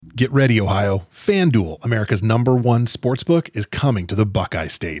Get ready, Ohio. FanDuel, America's #1 sportsbook, is coming to the Buckeye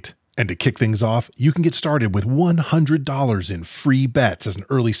State. And to kick things off, you can get started with $100 in free bets as an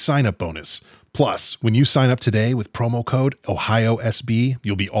early sign-up bonus. Plus, when you sign up today with promo code OhioSB,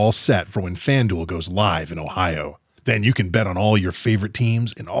 you'll be all set for when FanDuel goes live in Ohio. Then you can bet on all your favorite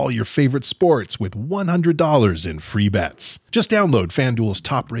teams and all your favorite sports with $100 in free bets. Just download FanDuel's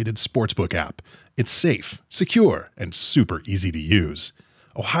top-rated sportsbook app. It's safe, secure, and super easy to use.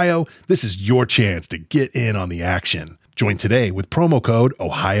 Ohio, this is your chance to get in on the action. Join today with promo code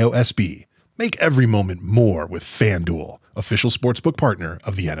OhioSB. Make every moment more with FanDuel, official sportsbook partner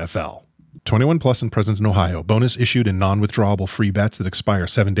of the NFL. 21 plus and present in Ohio. Bonus issued in non-withdrawable free bets that expire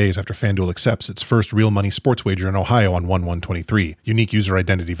 7 days after FanDuel accepts its first real money sports wager in Ohio on 1/1/23. Unique user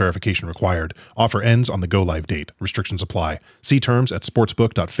identity verification required. Offer ends on the go-live date. Restrictions apply. See terms at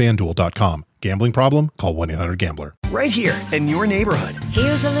sportsbook.fanduel.com. Gambling problem? Call 1-800-GAMBLER. Right here in your neighborhood.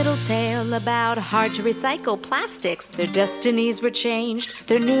 Here's a little tale about hard-to-recycle plastics. Their destinies were changed.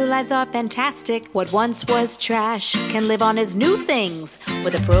 Their new lives are fantastic. What once was trash can live on as new things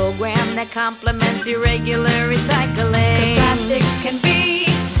with a program that complements your regular recycling. 'Cause plastics can be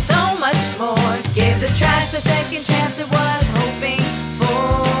so much more. Give this trash the second chance it was hoping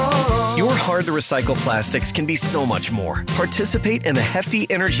for. Your hard-to-recycle plastics can be so much more. Participate in the Hefty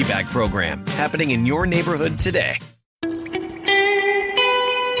Energy Bag program happening in your neighborhood today.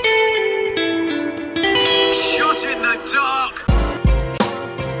 Shot in the dark.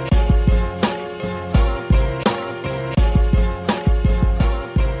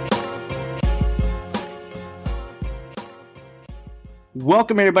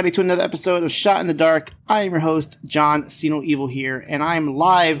 Welcome everybody to another episode of Shot in the Dark. I am your host, John Sino Evil here, and I am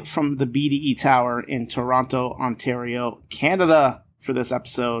live from the BDE Tower in Toronto, Ontario, Canada for this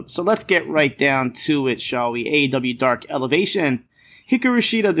episode. So let's get right down to it, shall we? AEW Dark Elevation. Hikaru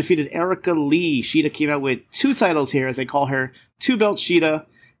Shida defeated Erica Lee. Shida came out with 2 titles here, as they call her Two-Belt Shida,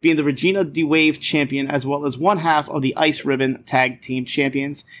 being the Regina D-Wave champion, as well as one half of the Ice Ribbon Tag Team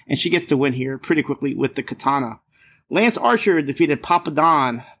Champions, and she gets to win here pretty quickly with the Katana. Lance Archer defeated Papa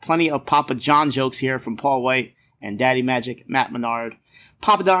Don. Plenty of Papa John jokes here from Paul White and Daddy Magic Matt Menard.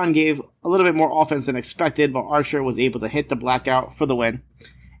 Papa Don gave a little bit more offense than expected, but Archer was able to hit the blackout for the win.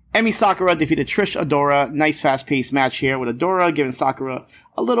 Emi Sakura defeated Trish Adora. Nice fast-paced match here with Adora giving Sakura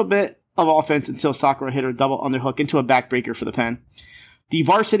a little bit of offense until Sakura hit her double underhook into a backbreaker for the pin. The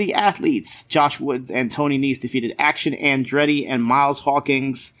varsity athletes, Josh Woods and Tony Nese, defeated Action Andretti and Miles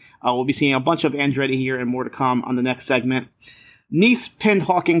Hawkins. We'll be seeing a bunch of Andretti here and more to come on the next segment. Nese pinned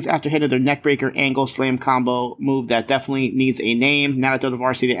Hawkins after hitting their neckbreaker angle slam combo move that definitely needs a name. Now that they're the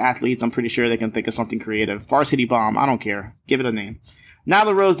varsity athletes, I'm pretty sure they can think of something creative. Varsity Bomb, I don't care. Give it a name.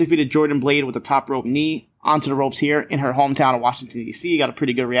 Nyla Rose defeated Jordan Blade with a top rope knee onto the ropes here in her hometown of Washington, D.C. Got a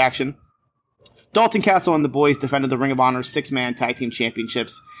pretty good reaction. Dalton Castle and the boys defended the Ring of Honor 6-man tag team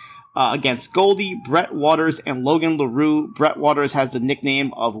championships against Goldie, Brett Waters, and Logan LaRue. Brett Waters has the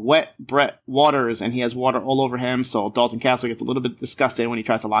nickname of Wet Brett Waters, and he has water all over him, so Dalton Castle gets a little bit disgusted when he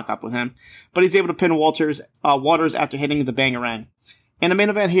tries to lock up with him. But he's able to pin Waters after hitting the Bangarang. In the main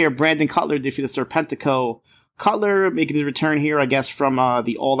event here, Brandon Cutler defeated Serpentico. Cutler making his return here, I guess, from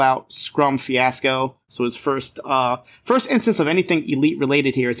the all-out scrum fiasco. So his first instance of anything Elite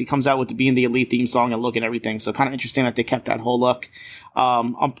related here, as he comes out with being the Elite theme song and look and everything. So kind of interesting that they kept that whole look.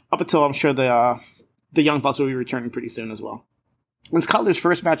 Up until I'm sure the Young Bucks will be returning pretty soon as well. It's Cutler's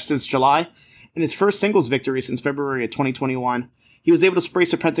first match since July, and his first singles victory since February of 2021. He was able to spray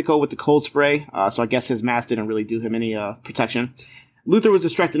Serpentico with the cold spray, so I guess his mask didn't really do him any protection. Luther was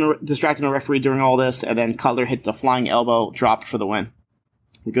distracting the referee during all this, and then Cutler hit the flying elbow drop for the win.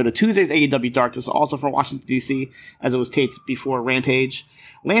 We go to Tuesday's AEW Dark. This is also from Washington, D.C., as it was taped before Rampage.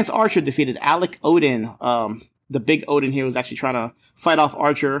 Lance Archer defeated Alec Odin. The big Odin here was actually trying to fight off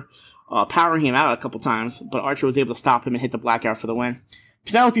Archer, powering him out a couple times, but Archer was able to stop him and hit the blackout for the win.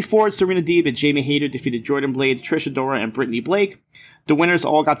 Penelope Ford, Serena Deeb, and Jamie Hayter defeated Jordan Blade, Trish Adora, and Brittany Blake. The winners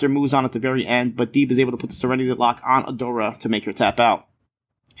all got their moves on at the very end, but Deeb is able to put the Serenity Lock on Adora to make her tap out.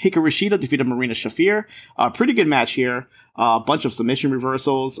 Hikaru Shida defeated Marina Shafir. Pretty good match here. A bunch of submission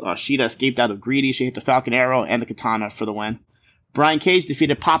reversals. Shida escaped out of Greedy. She hit the Falcon Arrow and the Katana for the win. Brian Cage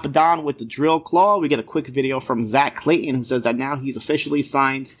defeated Papa Don with the Drill Claw. We get a quick video from Zach Clayton, who says that now he's officially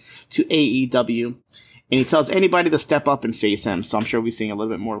signed to AEW. And he tells anybody to step up and face him. So I'm sure we're seeing a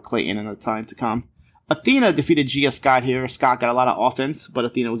little bit more of Clayton in the time to come. Athena defeated Gia Scott here. Scott got a lot of offense, but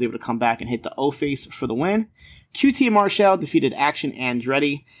Athena was able to come back and hit the O-face for the win. QT Marshall defeated Action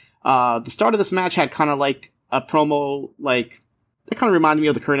Andretti. The start of this match had kind of like a promo, like, that kind of reminded me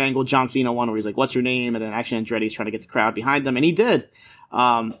of the Kurt Angle John Cena one where he's like, what's your name? And then Action Andretti's trying to get the crowd behind them, and he did.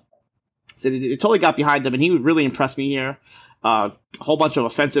 So it totally got behind him, and he really impressed me here. A whole bunch of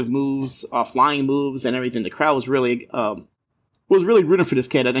offensive moves, flying moves, and everything. The crowd was really rooting for this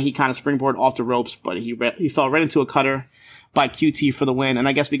kid, and then he kind of springboarded off the ropes, but he fell right into a cutter by QT for the win. And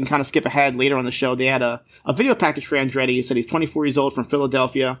I guess we can kind of skip ahead later on the show. They had a video package for Andretti. He said he's 24 years old from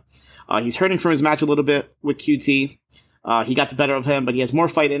Philadelphia. He's hurting from his match a little bit with QT. He got the better of him, but he has more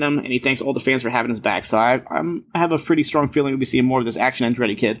fight in him, and he thanks all the fans for having his back. So I have a pretty strong feeling we'll be seeing more of this action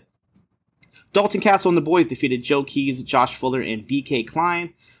Andretti kid. Dalton Castle and the boys defeated Joe Keys, Josh Fuller, and BK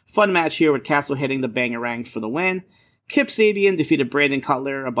Klein. Fun match here with Castle hitting the bangarang for the win. Kip Sabian defeated Brandon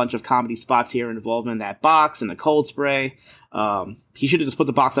Cutler. A bunch of comedy spots here involving that box and the cold spray. He should have just put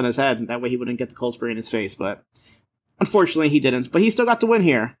the box on his head. That way he wouldn't get the cold spray in his face, but unfortunately he didn't. But he still got the win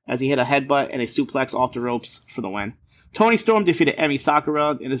here as he hit a headbutt and a suplex off the ropes for the win. Toni Storm defeated Emi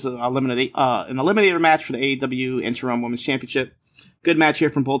Sakura in this an eliminator match for the AEW Interim Women's Championship. Good match here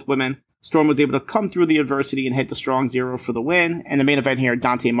from both women. Storm was able to come through the adversity and hit the strong zero for the win. And the main event here,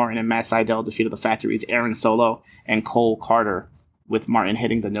 Dante Martin and Matt Sydal defeated the Factory's Aaron Solo and Cole Carter, with Martin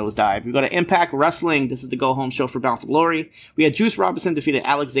hitting the nosedive. We go to Impact Wrestling. This is the go-home show for Bound for Glory. We had Juice Robinson defeated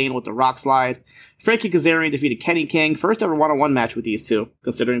Alex Zane with the Rock Slide. Frankie Kazarian defeated Kenny King. First ever one-on-one match with these two,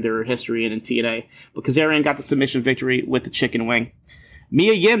 considering their history in TNA. But Kazarian got the submission victory with the chicken wing.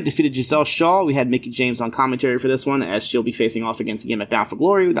 Mia Yim defeated Giselle Shaw. We had Mickie James on commentary for this one, as she'll be facing off against Yim at Bound for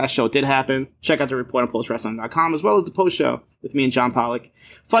Glory. That show did happen. Check out the report on postwrestling.com, as well as the post show with me and John Pollock.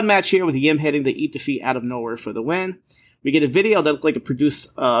 Fun match here with Yim hitting the Eat Defeat out of nowhere for the win. We get a video that looked like a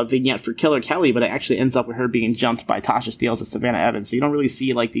produced vignette for Killer Kelly, but it actually ends up with her being jumped by Tasha Steelz and Savannah Evans. So you don't really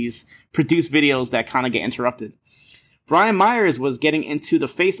see like these produced videos that kind of get interrupted. Brian Myers was getting into the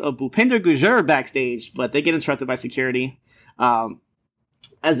face of Bhupinder Gujjar backstage, but they get interrupted by security.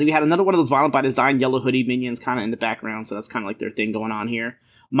 As we had another one of those Violent by Design yellow hoodie minions kind of in the background, so that's kind of like their thing going on here.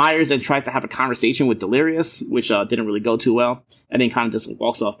 Myers then tries to have a conversation with Delirious, which didn't really go too well, and then kind of just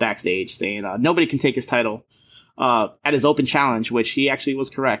walks off backstage saying nobody can take his title at his open challenge, which he actually was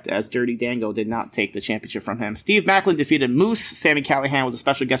correct, as Dirty Dango did not take the championship from him. Steve Maclin defeated Moose. Sami Callihan was a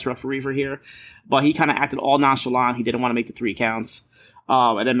special guest referee for here, but he kind of acted all nonchalant. He didn't want to make the 3 counts.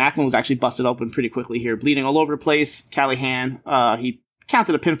 And then Maclin was actually busted open pretty quickly here, bleeding all over the place. Callihan, he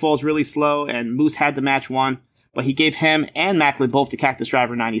counted the pinfalls really slow, and Moose had the match won, but he gave him and Maclin both the Cactus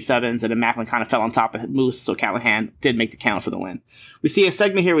Driver 97s, and then Maclin kind of fell on top of Moose, so Callihan did make the count for the win. We see a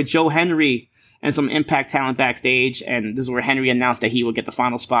segment here with Joe Henry and some Impact talent backstage, and this is where Henry announced that he would get the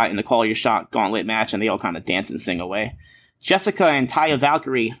final spot in the Call Your Shot gauntlet match, and they all kind of dance and sing away. Jessica and Taya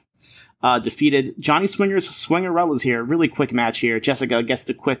Valkyrie defeated Johnny Swinger's Swingerellas here. Really quick match here. Jessica gets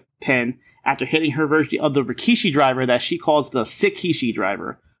the quick pin after hitting her version of the Rikishi driver that she calls the Sikishi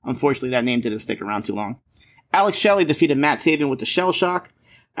driver. Unfortunately, that name didn't stick around too long. Alex Shelley defeated Matt Taven with the Shell Shock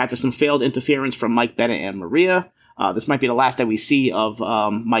after some failed interference from Mike Bennett and Maria. This might be the last that we see of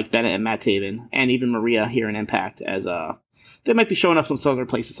Mike Bennett and Matt Taven, and even Maria here in Impact, as they might be showing up some other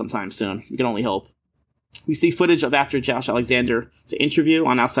places sometime soon. We can only hope. We see footage of after Josh Alexander's interview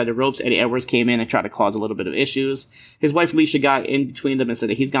on Outside the Ropes. Eddie Edwards came in and tried to cause a little bit of issues. His wife Alicia got in between them and said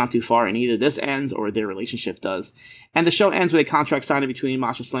that he's gone too far, and either this ends or their relationship does. And the show ends with a contract signing between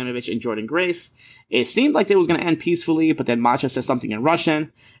Masha Slamovich and Jordan Grace. It seemed like it was going to end peacefully, but then Masha said something in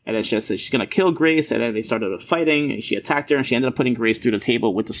Russian, and then she said she's going to kill Grace, and then they started fighting, and she attacked her, and she ended up putting Grace through the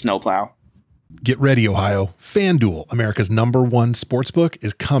table with the snowplow. Get ready, Ohio. FanDuel, America's #1 sportsbook,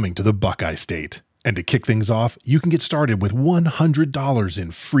 is coming to the Buckeye State. And to kick things off, you can get started with $100 in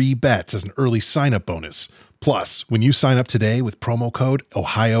free bets as an early sign-up bonus. Plus, when you sign up today with promo code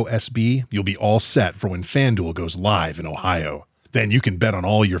OhioSB, you'll be all set for when FanDuel goes live in Ohio. Then you can bet on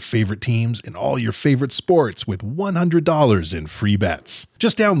all your favorite teams and all your favorite sports with $100 in free bets.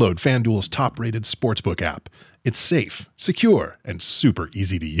 Just download FanDuel's top-rated sportsbook app. It's safe, secure, and super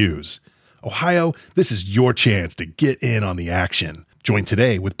easy to use. Ohio, this is your chance to get in on the action. Join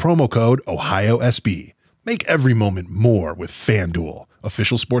today with promo code OhioSB. Make every moment more with FanDuel,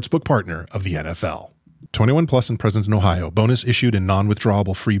 official sportsbook partner of the NFL. 21 plus and present in Ohio. Bonus issued in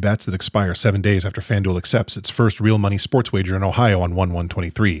non-withdrawable free bets that expire 7 days after FanDuel accepts its first real money sports wager in Ohio on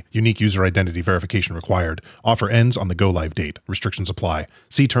 1/1/23. Unique user identity verification required. Offer ends on the go-live date. Restrictions apply.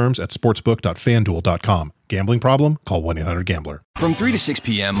 See terms at sportsbook.fanduel.com. Gambling problem? Call 1-800-GAMBLER. From 3 to 6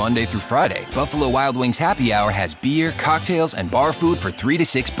 p.m. Monday through Friday, Buffalo Wild Wings Happy Hour has beer, cocktails, and bar food for $3 to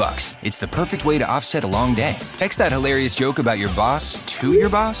 $6. It's the perfect way to offset a long day. Text that hilarious joke about your boss to your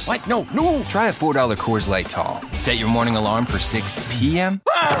boss. What? No. Try a $4 Coors Light Tall. Set your morning alarm for 6 p.m.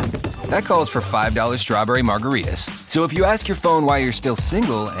 That calls for $5 strawberry margaritas. So if you ask your phone why you're still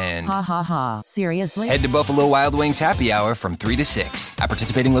single and... Ha ha ha. Seriously? Head to Buffalo Wild Wings Happy Hour from 3 to 6. At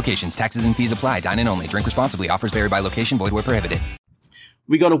participating locations, taxes and fees apply. Dine in only. Drink responsibly. Offers vary by location. Void where prohibited.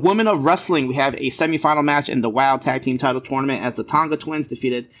 We go to Women of Wrestling. We have a semifinal match in the Wild Tag Team title tournament as the Tonga Twins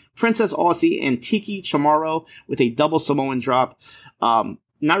defeated Princess Aussie and Tiki Chamorro with a double Samoan drop.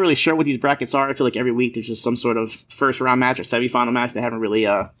 Not really sure what these brackets are. I feel like every week there's just some sort of first round match or semifinal match. They haven't really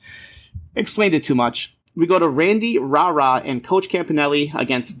explained it too much. We go to Randy Rara and Coach Campanelli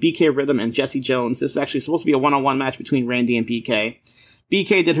against BK Rhythm and Jesse Jones. This is actually supposed to be a one-on-one match between Randy and BK.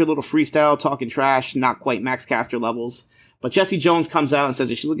 BK did her little freestyle, talking trash, not quite Max Caster levels. But Jesse Jones comes out and says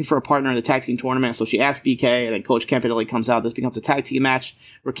that she's looking for a partner in the tag team tournament, so she asks BK, and then Coach Campanelli comes out. This becomes a tag team match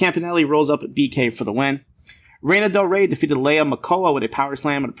where Campanelli rolls up BK for the win. Reina Del Rey defeated Leia Makoa with a power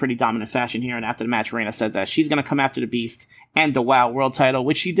slam in a pretty dominant fashion here, and after the match, Reina says that she's going to come after the Beast and the WoW World title,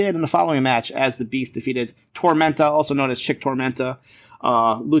 which she did in the following match as the Beast defeated Tormenta, also known as Chick Tormenta,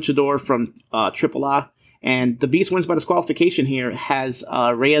 luchador from AAA. And the Beast wins by disqualification here as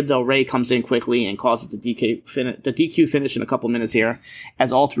Reina Del Rey comes in quickly and causes the DQ finish in a couple minutes here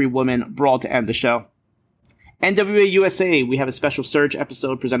as all three women brawl to end the show. NWA USA, we have a special Surge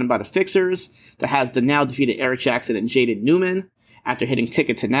episode presented by the Fixers that has the now defeated Eric Jackson and Jaden Newman. After hitting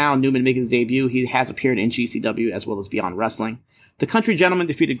Ticket to Now, Newman making his debut. He has appeared in GCW as well as Beyond Wrestling. The Country Gentlemen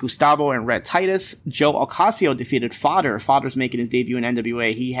defeated Gustavo and Red Titus. Joe Ocasio defeated Fodder. Fodder's making his debut in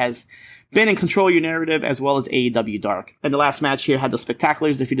NWA. He has been in Control Your Narrative as well as AEW Dark. And the last match here had the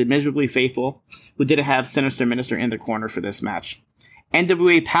Spectaculars defeated Miserably Faithful, who didn't have Sinister Minister in their corner for this match.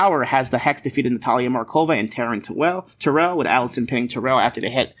 NWA Power has the Hex defeated Natalia Markova and Taryn Terrell, with Allison pinning Terrell after the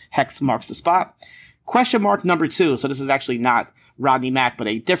hit Hex marks the spot. Question mark number 2, so this is actually not Rodney Mack, but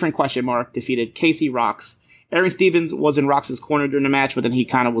a different question mark, defeated Casey Rocks. Aaron Stevens was in Rocks' corner during the match, but then he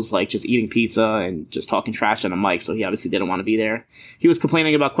kind of was like just eating pizza and just talking trash on the mic, so he obviously didn't want to be there. He was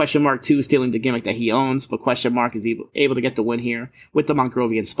complaining about question mark 2 stealing the gimmick that he owns, but question mark is able to get the win here with the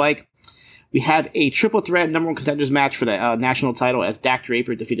Mongrovian Spike. We have a triple threat number one contenders match for the national title as Dak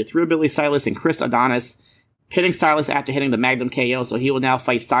Draper defeated Thrillbilly Silas and Chris Adonis, pitting Silas after hitting the Magnum KO, so he will now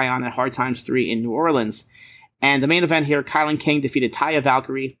fight Scion at Hard Times 3 in New Orleans. And the main event here, Kylan King defeated Taya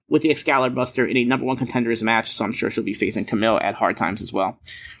Valkyrie with the Excalibur Buster in a number one contenders match, so I'm sure she'll be facing Camille at Hard Times as well.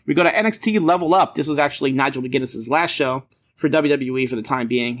 We go to NXT Level Up. This was actually Nigel McGuinness' last show for WWE for the time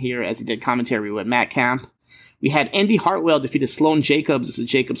being here, as he did commentary with Matt Camp. We had Indy Hartwell defeated Sloane Jacobs. This is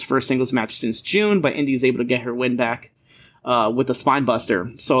Jacobs' first singles match since June, but Indy is able to get her win back with the Spine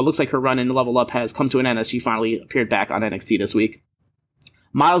Buster. So it looks like her run in Level Up has come to an end as she finally appeared back on NXT this week.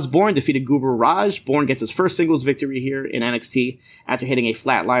 Miles Bourne defeated Guru Raj. Bourne gets his first singles victory here in NXT after hitting a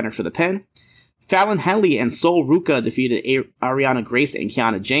flatliner for the pin. Fallon Henley and Sol Ruka defeated Ariana Grace and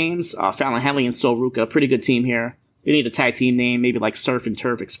Kiana James. Fallon Henley and Sol Ruka, pretty good team here. They need a tag team name, maybe like Surf and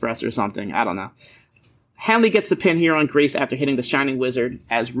Turf Express or something. I don't know. Henley gets the pin here on Grace after hitting the Shining Wizard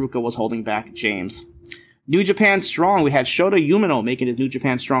as Ruka was holding back James. New Japan Strong, we had Shota Umino making his New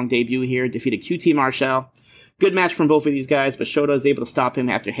Japan Strong debut here, defeated QT Marshall. Good match from both of these guys, but Shota is able to stop him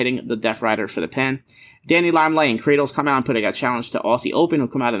after hitting the Death Rider for the pin. Danny Limelight and Kratos come out and putting a challenge to Aussie Open, who'll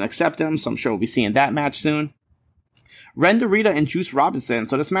come out and accept him, so I'm sure we'll be seeing that match soon. Ren Narita and Juice Robinson,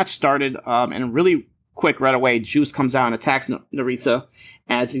 so this match started, and really quick right away, Juice comes out and attacks Narita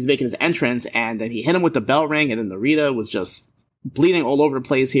as he's making his entrance, and then he hit him with the bell ring, and then Narita was just bleeding all over the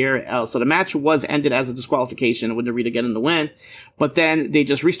place here. So the match was ended as a disqualification with Narita getting the win, but then they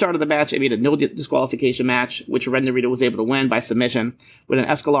just restarted the match and made a no disqualification match, which Ren Narita was able to win by submission with an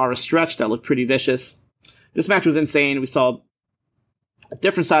Escalara stretch that looked pretty vicious. This match was insane. We saw a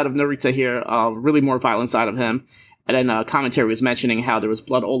different side of Narita here, really more violent side of him. And then commentary was mentioning how there was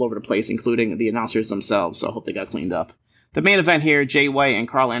blood all over the place, including the announcers themselves, so I hope they got cleaned up. The main event here, Jay White and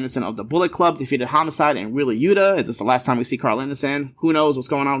Carl Anderson of the Bullet Club defeated Homicide and Wheeler Yuta. Is this the last time we see Carl Anderson? Who knows what's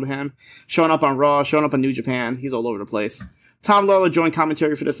going on with him? Showing up on Raw, showing up on New Japan. He's all over the place. Tom Lawler joined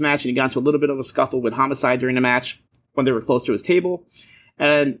commentary for this match, and he got into a little bit of a scuffle with Homicide during the match when they were close to his table.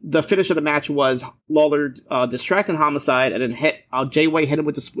 And the finish of the match was Lawler distracting Homicide, and then Jay White hit him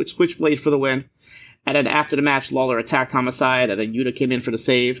with the switchblade for the win. And then after the match, Lawler attacked Homicide, and then Yuta came in for the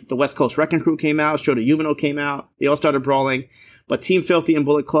save. The West Coast Wrecking Crew came out, Shota Umino came out. They all started brawling. But Team Filthy and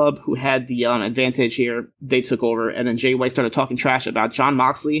Bullet Club, who had the advantage here, they took over. And then Jay White started talking trash about Jon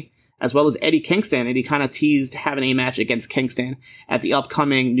Moxley, as well as Eddie Kingston. And he kind of teased having a match against Kingston at the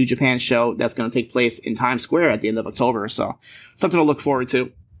upcoming New Japan show that's going to take place in Times Square at the end of October. So something to look forward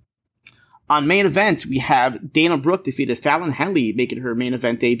to. On main event, we have Dana Brooke defeated Fallon Henley, making her main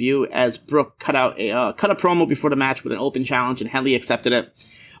event debut, as Brooke cut a promo before the match with an open challenge, and Henley accepted it.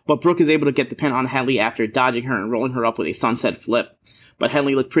 But Brooke is able to get the pin on Henley after dodging her and rolling her up with a sunset flip. But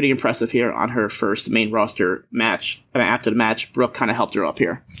Henley looked pretty impressive here on her first main roster match. And after the match, Brooke kind of helped her up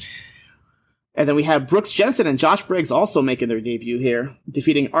here. And then we have Brooks Jensen and Josh Briggs also making their debut here,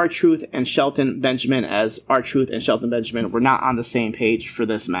 defeating R-Truth and Shelton Benjamin, as R-Truth and Shelton Benjamin were not on the same page for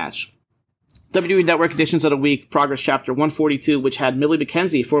this match. WWE Network Editions of the Week, Progress Chapter 142, which had Millie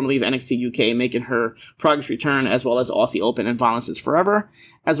McKenzie, formerly of NXT UK, making her Progress return, as well as Aussie Open and Violence is Forever,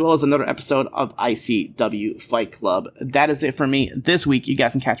 as well as another episode of ICW Fight Club. That is it for me this week. You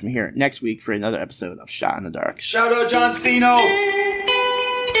guys can catch me here next week for another episode of Shot in the Dark. Shout out John Cena!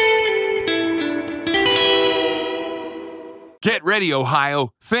 Get ready,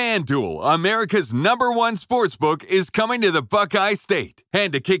 Ohio. FanDuel, America's #1 sportsbook, is coming to the Buckeye State.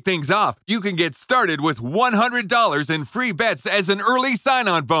 And to kick things off, you can get started with $100 in free bets as an early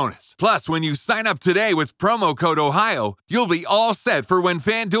sign-on bonus. Plus, when you sign up today with promo code OHIO, you'll be all set for when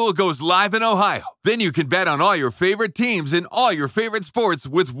FanDuel goes live in Ohio. Then you can bet on all your favorite teams in all your favorite sports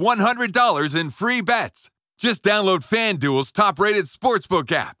with $100 in free bets. Just download FanDuel's top-rated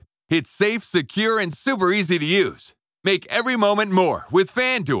sportsbook app. It's safe, secure, and super easy to use. Make every moment more with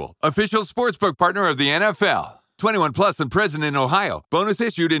FanDuel, official sportsbook partner of the NFL. 21 plus and present in Ohio. Bonus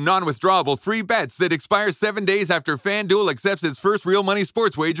issued in non-withdrawable free bets that expire 7 days after FanDuel accepts its first real money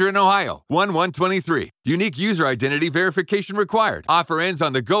sports wager in Ohio. 1/1/23. Unique user identity verification required. Offer ends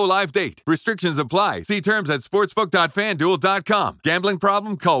on the go-live date. Restrictions apply. See terms at sportsbook.fanduel.com. Gambling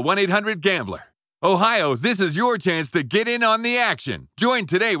problem? Call 1-800-GAMBLER. Ohio, this is your chance to get in on the action. Join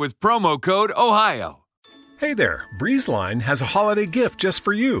today with promo code OHIO. Hey there, BreezeLine has a holiday gift just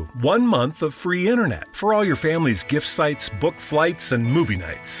for you. 1 month of free internet for all your family's gift sites, book flights, and movie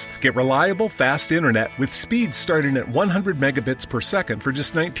nights. Get reliable, fast internet with speeds starting at 100 megabits per second for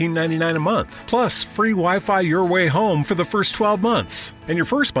just $19.99 a month. Plus, free Wi-Fi your way home for the first 12 months. And your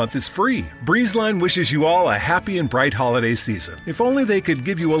first month is free. BreezeLine wishes you all a happy and bright holiday season. If only they could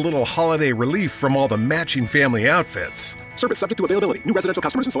give you a little holiday relief from all the matching family outfits. Service subject to availability. New residential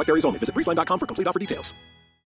customers in select areas only. Visit breezeline.com for complete offer details.